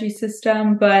chakra energy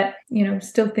system, but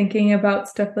still thinking about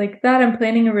stuff like that. I'm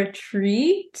planning a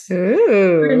retreat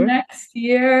for next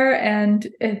year, and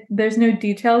there's no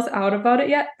details out about it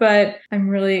yet, but I'm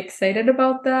really excited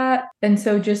about that. And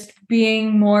so just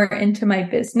being more into my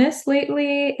business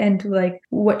lately and like,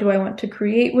 what do I want to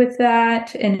create with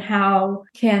that? And how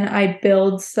can I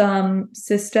build some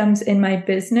systems in my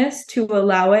business to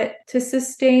allow it to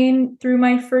sustain through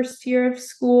my first year of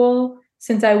school,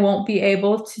 since I won't be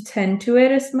able to tend to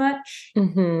it as much.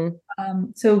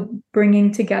 So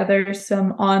bringing together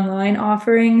some online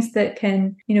offerings that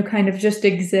can, kind of just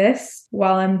exist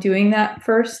while I'm doing that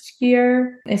first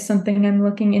year is something I'm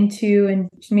looking into, and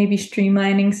maybe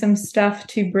streamlining some stuff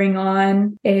to bring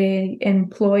on a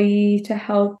employee to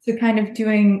help, to kind of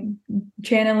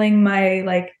channeling my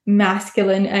like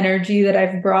masculine energy that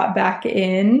I've brought back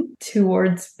in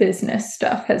towards business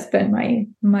stuff has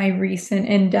been my recent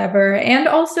endeavor, and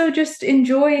also just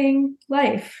enjoying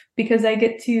life because I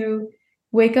get to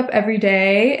wake up every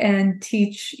day and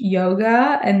teach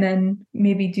yoga and then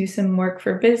maybe do some work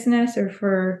for business or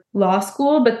for law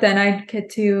school. But then I get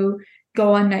to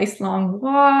go on nice long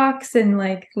walks and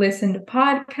like listen to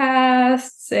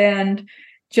podcasts and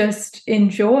just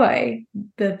enjoy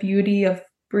the beauty of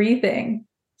breathing.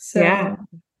 So yeah,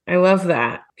 I love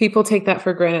that. People take that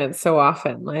for granted so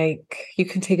often. Like you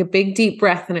can take a big deep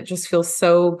breath and it just feels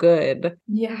so good.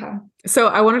 yeah. So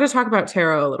I wanted to talk about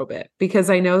tarot a little bit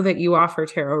because I know that you offer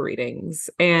tarot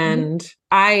readings and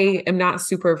I am not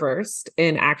super versed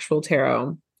in actual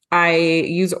tarot. I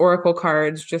use oracle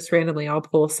cards just randomly. I'll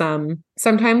pull some.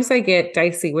 Sometimes I get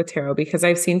dicey with tarot because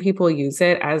I've seen people use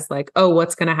it as like, oh,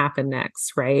 what's going to happen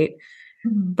next, right?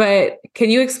 But can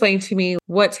you explain to me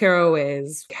what tarot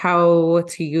is, how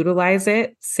to utilize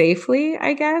it safely,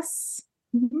 I guess?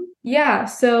 Yeah,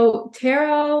 so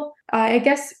tarot, I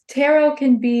guess tarot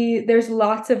can be, there's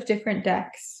lots of different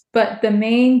decks, but the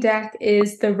main deck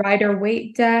is the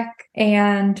Rider-Waite deck,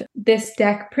 and this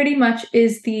deck pretty much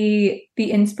is the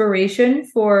inspiration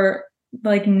for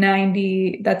like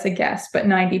 90, that's a guess, but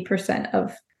 90%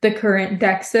 of the current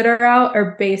decks that are out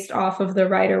are based off of the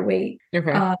Rider-Waite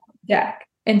deck.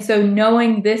 And so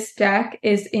knowing this deck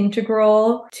is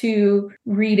integral to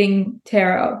reading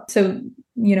tarot. So,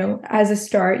 as a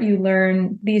start, you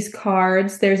learn these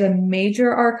cards. There's a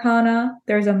major arcana,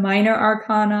 there's a minor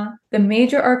arcana. The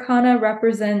major arcana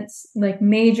represents like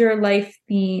major life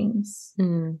themes.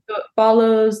 So it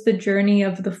follows the journey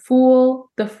of the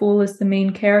Fool. The Fool is the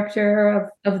main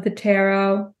character of the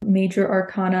tarot, major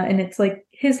arcana, and it's like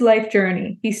his life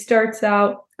journey. He starts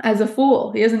out as a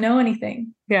fool. He doesn't know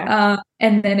anything. Yeah.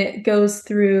 And then it goes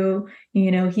through,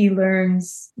 he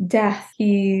learns death.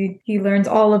 He learns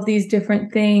all of these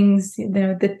different things,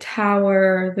 the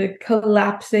tower, the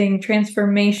collapsing,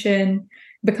 transformation,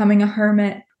 becoming a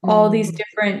hermit, all these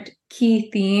different key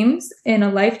themes in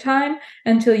a lifetime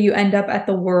until you end up at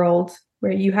the world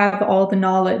where you have all the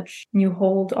knowledge and you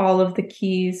hold all of the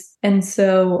keys. And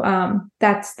so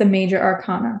that's the major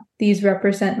arcana. These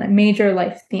represent like major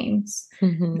life themes.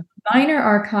 The minor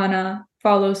arcana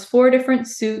follows 4 different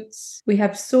suits. We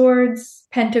have swords,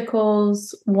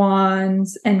 pentacles,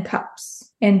 wands, and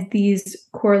cups. And these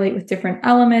correlate with different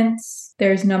elements.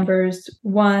 There's numbers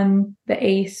 1, the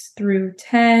ace, through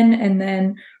 10, and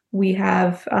then we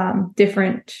have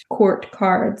different court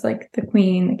cards like the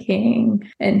queen, the king,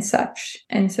 and such.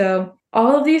 And so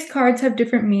all of these cards have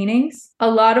different meanings. A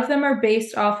lot of them are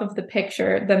based off of the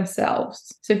picture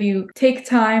themselves. So if you take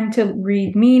time to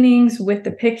read meanings with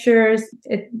the pictures,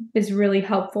 it is really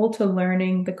helpful to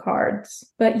learning the cards.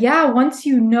 But yeah, once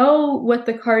you know what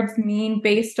the cards mean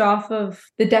based off of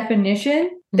the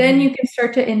definition, then you can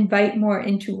start to invite more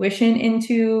intuition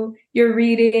into your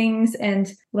readings.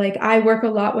 And like I work a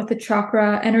lot with the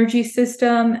chakra energy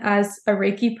system as a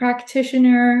Reiki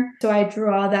practitioner. So I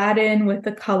draw that in with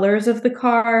the colors of the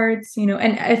cards,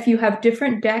 and if you have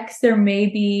different decks, there may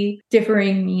be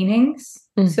differing meanings.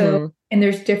 So And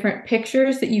there's different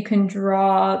pictures that you can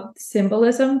draw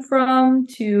symbolism from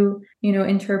to,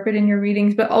 interpret in your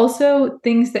readings, but also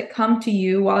things that come to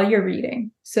you while you're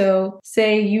reading. So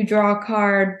say you draw a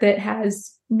card that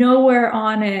has nowhere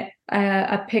on it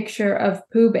a picture of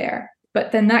Pooh Bear,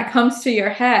 but then that comes to your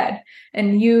head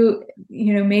and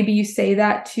maybe you say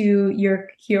that to your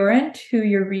current who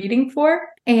you're reading for.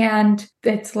 And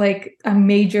it's like a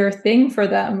major thing for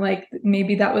them. Like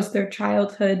maybe that was their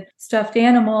childhood stuffed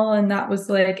animal and that was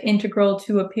like integral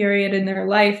to a period in their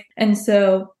life. And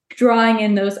so drawing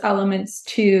in those elements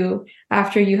too,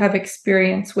 after you have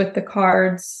experience with the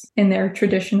cards in their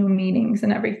traditional meanings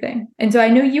and everything. And so I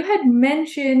know you had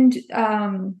mentioned,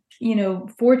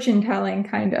 fortune telling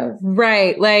kind of.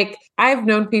 Right. Like I've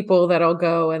known people that'll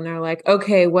go and they're like,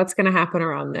 okay, what's going to happen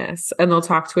around this? And they'll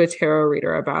talk to a tarot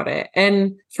reader about it.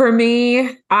 And for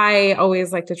me, I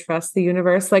always like to trust the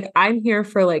universe. Like I'm here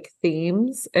for like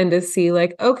themes and to see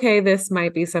like, okay, this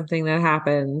might be something that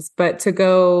happens, but to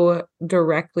go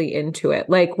directly into it,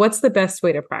 like what's the best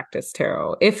way to practice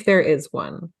tarot if there is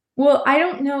one? Well, I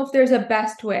don't know if there's a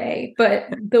best way, but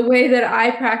the way that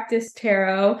I practice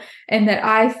tarot and that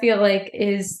I feel like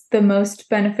is the most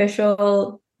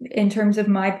beneficial in terms of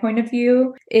my point of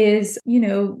view is,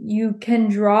 you can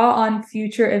draw on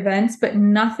future events, but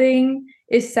nothing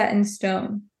is set in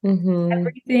stone. Mm-hmm.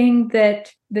 Everything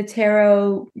that the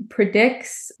tarot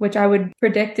predicts, which I would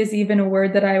predict is even a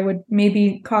word that I would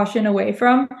maybe caution away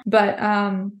from, but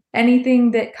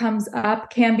anything that comes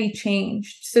up can be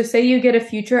changed. So say you get a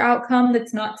future outcome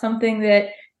that's not something that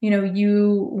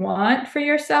you want for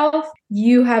yourself,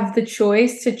 you have the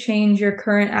choice to change your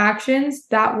current actions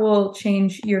that will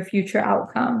change your future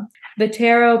outcome. The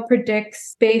tarot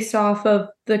predicts based off of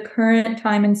the current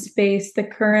time and space, the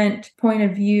current point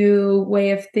of view,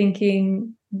 way of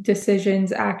thinking,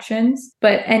 decisions, actions,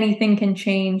 but anything can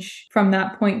change from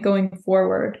that point going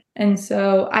forward. And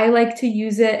so I like to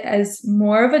use it as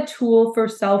more of a tool for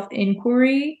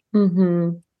self-inquiry. Mm-hmm.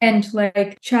 And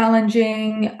like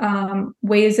challenging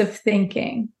ways of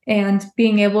thinking and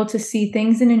being able to see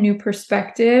things in a new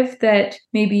perspective that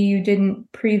maybe you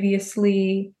didn't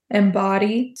previously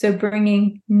embody. So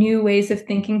bringing new ways of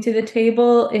thinking to the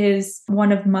table is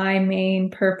one of my main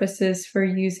purposes for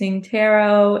using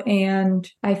tarot. And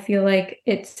I feel like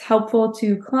it's helpful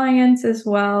to clients as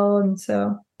well. And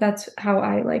so that's how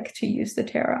I like to use the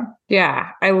tarot. Yeah,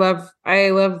 I love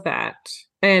that.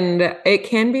 And it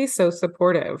can be so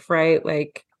supportive, right?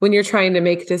 Like when you're trying to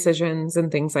make decisions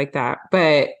and things like that.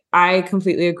 But I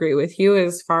completely agree with you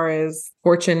as far as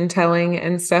fortune telling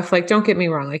and stuff. Like, don't get me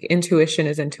wrong, like intuition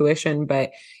is intuition. But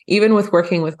even with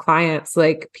working with clients,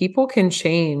 like people can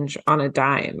change on a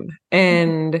dime.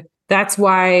 And that's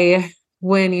why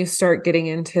when you start getting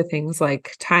into things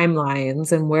like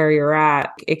timelines and where you're at,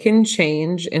 it can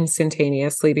change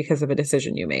instantaneously because of a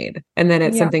decision you made. And then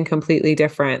it's something completely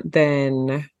different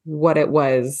than what it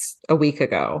was a week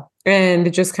ago.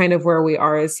 And just kind of where we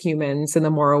are as humans and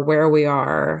the more aware we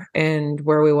are and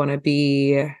where we want to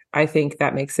be, I think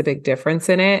that makes a big difference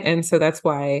in it. And so that's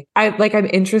why I'm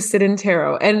interested in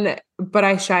tarot but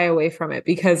I shy away from it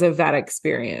because of that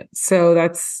experience. So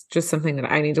that's just something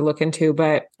that I need to look into.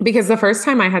 But because the first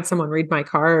time I had someone read my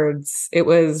cards, it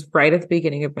was right at the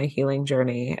beginning of my healing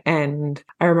journey. And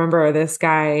I remember this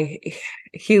guy,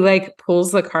 he like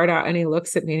pulls the card out and he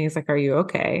looks at me and he's like, "Are you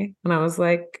okay?" And I was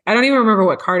like, I don't even remember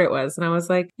what card it was. And I was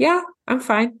like, "Yeah, I'm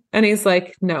fine." And he's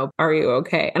like, "No, are you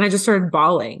okay?" And I just started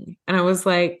bawling. And I was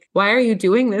like, "Why are you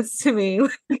doing this to me?"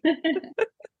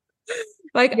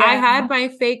 Like I had my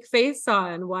fake face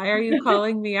on. Why are you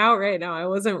calling me out right now? I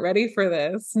wasn't ready for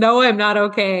this. No, I'm not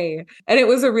okay. And it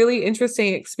was a really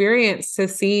interesting experience to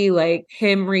see like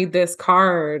him read this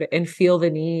card and feel the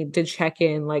need to check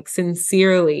in like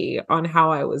sincerely on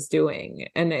how I was doing.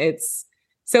 And it's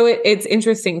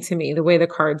interesting to me the way the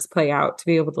cards play out to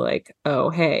be able to like, oh,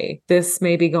 hey, this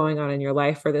may be going on in your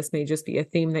life, or this may just be a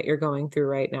theme that you're going through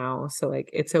right now. So like,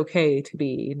 it's okay to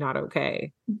be not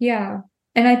okay. Yeah.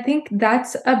 And I think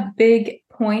that's a big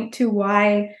point to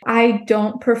why I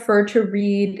don't prefer to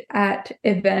read at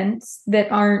events that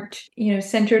aren't,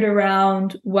 centered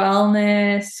around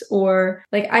wellness or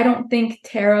like, I don't think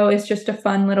tarot is just a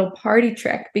fun little party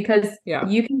trick because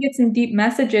you can get some deep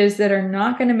messages that are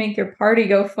not going to make your party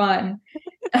go fun.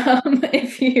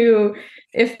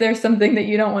 If there's something that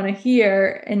you don't want to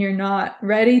hear and you're not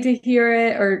ready to hear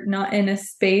it or not in a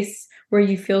space where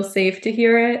you feel safe to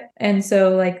hear it. And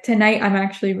so like tonight I'm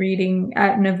actually reading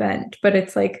at an event, but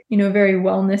it's like, a very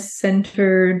wellness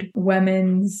centered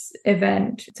women's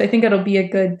event. So I think it'll be a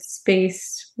good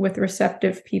space with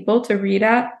receptive people to read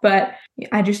at, but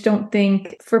I just don't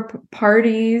think for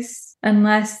parties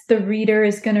unless the reader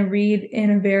is going to read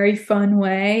in a very fun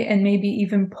way and maybe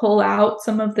even pull out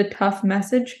some of the tough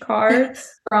message cards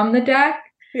from the deck.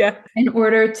 Yeah. In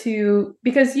order to,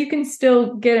 because you can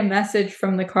still get a message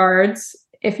from the cards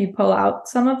if you pull out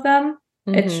some of them.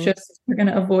 It's just, we're going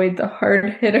to avoid the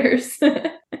hard hitters.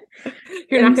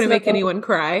 You're not going to make anyone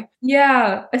cry.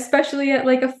 Yeah, especially at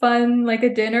like a fun, like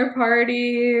a dinner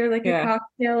party or like a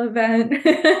cocktail event.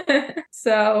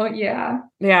 So, yeah.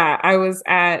 Yeah, I was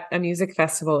at a music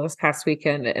festival this past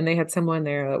weekend and they had someone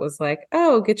there that was like,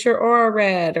 oh, get your aura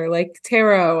read or like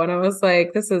tarot. And I was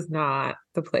like, this is not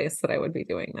the place that I would be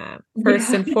doing that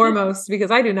first and foremost,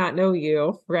 because I do not know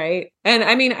you. Right. And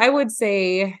I mean, I would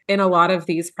say in a lot of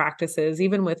these practices,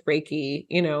 even with Reiki,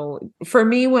 you know, for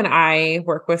me, when I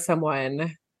work with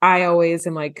someone, I always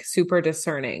am like super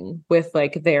discerning with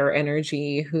like their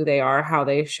energy, who they are, how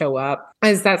they show up.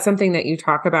 Is that something that you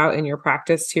talk about in your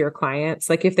practice to your clients?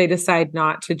 Like if they decide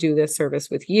not to do this service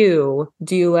with you,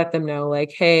 do you let them know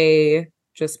like, hey,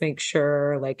 just make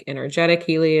sure like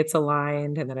energetically it's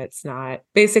aligned and that it's not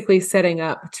basically setting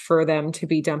up for them to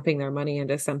be dumping their money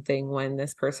into something when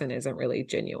this person isn't really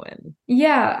genuine?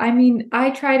 Yeah, I mean,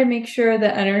 I try to make sure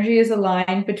the energy is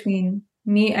aligned between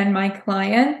me and my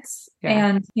clients.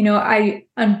 And, you know,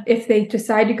 if they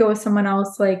decide to go with someone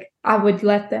else, like I would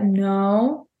let them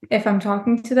know if I'm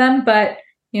talking to them. But,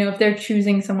 you know, if they're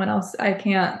choosing someone else, I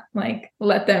can't like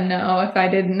let them know if I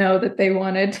didn't know that they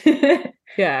wanted to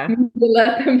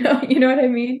let them know. You know what I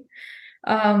mean?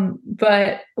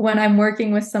 But when I'm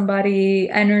working with somebody,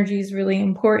 energy is really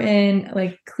important.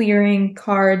 Like clearing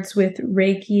cards with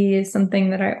Reiki is something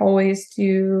that I always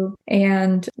do.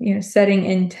 And, you know, setting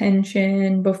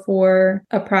intention before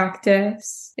a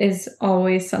practice is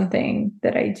always something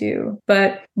that I do.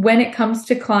 But when it comes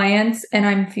to clients and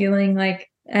I'm feeling like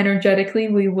energetically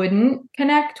we wouldn't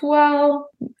connect well,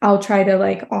 I'll try to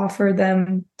like offer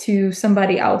them to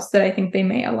somebody else that I think they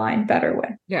may align better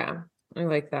with. Yeah. I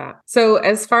like that. So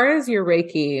as far as your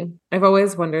Reiki, I've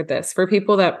always wondered this for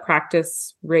people that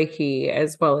practice Reiki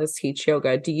as well as teach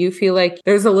yoga. Do you feel like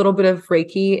there's a little bit of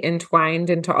Reiki entwined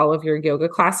into all of your yoga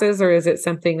classes, or is it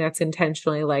something that's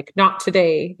intentionally like not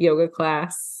today yoga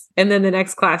class? And then the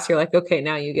next class, you're like, okay,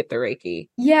 now you get the Reiki.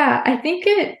 Yeah, I think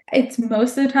it's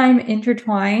most of the time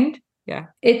intertwined. Yeah.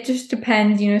 It just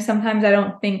depends. You know, sometimes I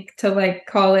don't think to like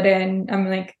call it in. I'm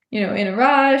like, you know, in a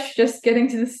rush, just getting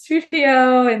to the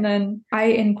studio. And then I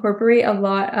incorporate a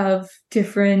lot of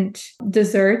different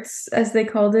desserts, as they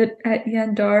called it at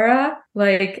Yandara,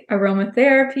 like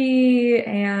aromatherapy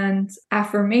and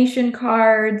affirmation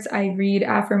cards. I read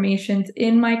affirmations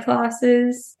in my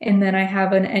classes, and then I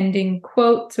have an ending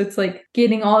quote. So it's like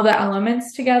getting all the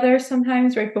elements together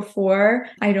sometimes right before.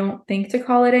 I don't think to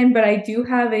call it in, but I do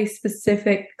have a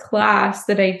specific class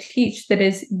that I teach that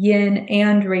is yin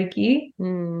and Reiki.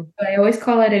 But I always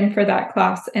call it in for that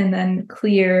class and then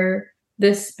clear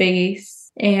the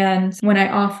space. And when I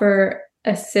offer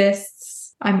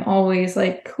assists, I'm always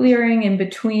like clearing in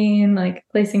between, like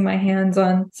placing my hands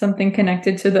on something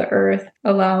connected to the earth,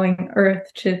 allowing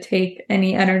earth to take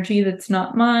any energy that's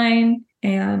not mine.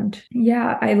 And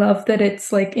yeah, I love that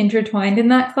it's like intertwined in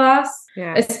that class,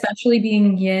 especially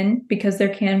being yin, because there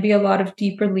can be a lot of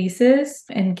deep releases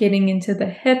and getting into the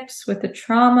hips with the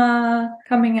trauma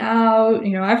coming out.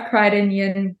 You know, I've cried in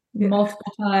yin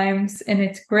multiple times and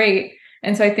it's great.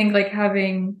 And so I think like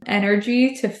having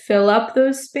energy to fill up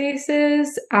those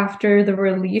spaces after the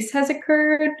release has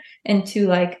occurred and to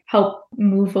like help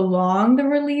move along the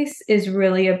release is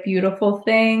really a beautiful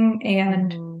thing.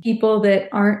 And people that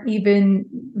aren't even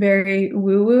very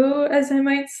woo-woo, as I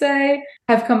might say,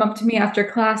 have come up to me after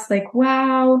class like,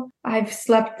 wow, I've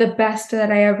slept the best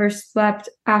that I ever slept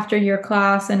after your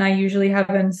class. And I usually have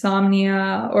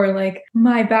insomnia, or like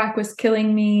my back was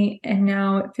killing me and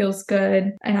now it feels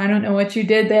good. And I don't know what you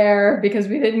did there because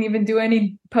we didn't even do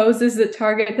any poses that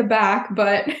target the back,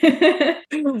 but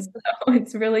so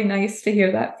it's really nice to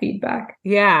hear that feedback.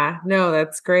 Yeah, no,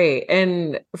 that's great.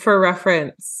 And for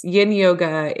reference, yin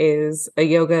yoga is a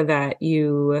yoga that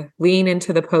you lean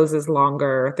into the poses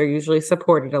longer. They're usually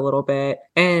supported a little bit,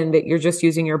 and you're just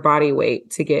using your body weight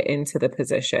to get into the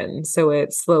position. So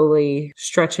it's slowly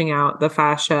stretching out the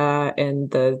fascia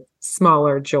and the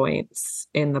smaller joints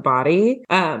in the body.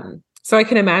 So I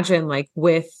can imagine like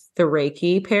with the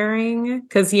Reiki pairing,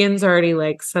 because yin's already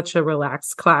like such a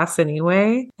relaxed class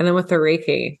anyway. And then with the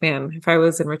Reiki, man, if I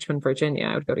was in Richmond, Virginia,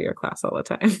 I would go to your class all the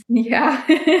time. Yeah.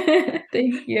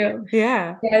 Thank you.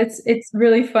 Yeah. Yeah, it's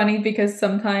really funny because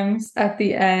sometimes at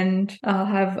the end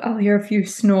I'll hear a few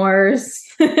snores.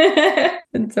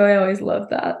 And so I always love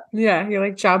that. Yeah, you're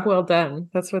like, job well done.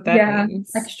 That's what that Yeah,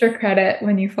 means. extra credit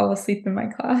when you fall asleep in my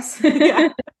class. Yeah,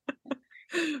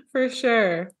 for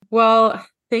sure. Well,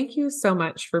 thank you so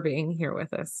much for being here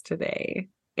with us today.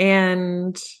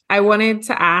 And I wanted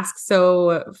to ask,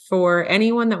 so for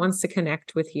anyone that wants to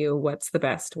connect with you, what's the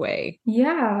best way?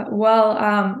 Yeah, well,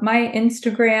 my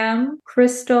Instagram,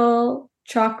 Crystal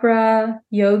Chakra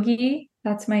Yogi,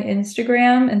 that's my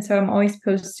Instagram. And so I'm always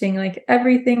posting like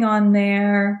everything on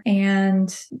there.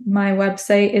 And my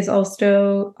website is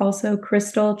also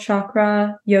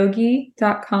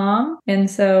crystalchakrayogi.com. And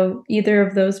so either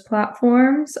of those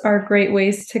platforms are great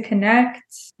ways to connect.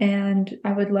 And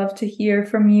I would love to hear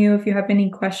from you. If you have any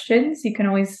questions, you can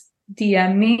always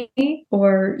DM me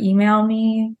or email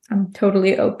me. I'm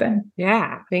totally open.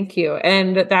 Yeah, thank you.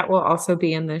 And that will also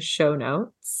be in the show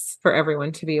notes for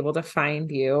everyone to be able to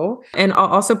find you. And I'll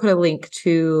also put a link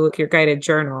to your guided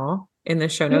journal in the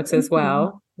show notes as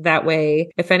well. That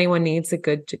way, if anyone needs a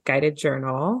good guided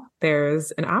journal, there's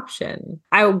an option.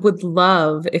 I would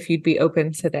love if you'd be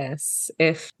open to this.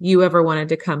 If you ever wanted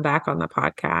to come back on the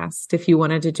podcast, if you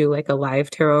wanted to do like a live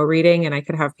tarot reading and I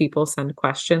could have people send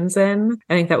questions in,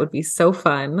 I think that would be so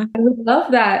fun. I would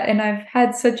love that. And I've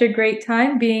had such a great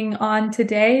time being on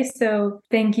today. So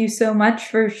thank you so much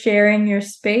for sharing your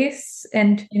space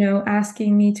and,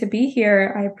 asking me to be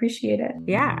here. I appreciate it.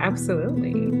 Yeah,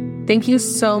 absolutely. Thank you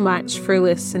so much for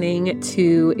listening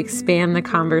to Expand the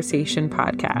Conversation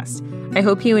podcast. I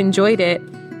hope you enjoyed it.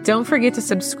 Don't forget to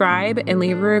subscribe and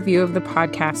leave a review of the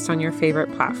podcast on your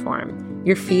favorite platform.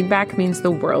 Your feedback means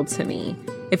the world to me.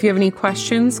 If you have any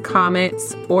questions,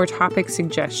 comments, or topic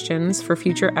suggestions for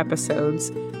future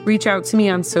episodes, reach out to me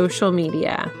on social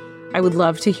media. I would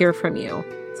love to hear from you.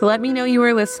 So let me know you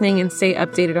are listening and stay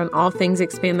updated on all things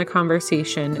Expand the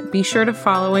Conversation. Be sure to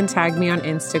follow and tag me on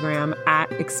Instagram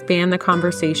at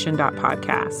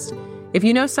expandtheconversation.podcast. If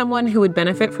you know someone who would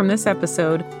benefit from this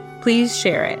episode, please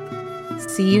share it.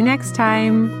 See you next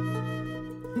time.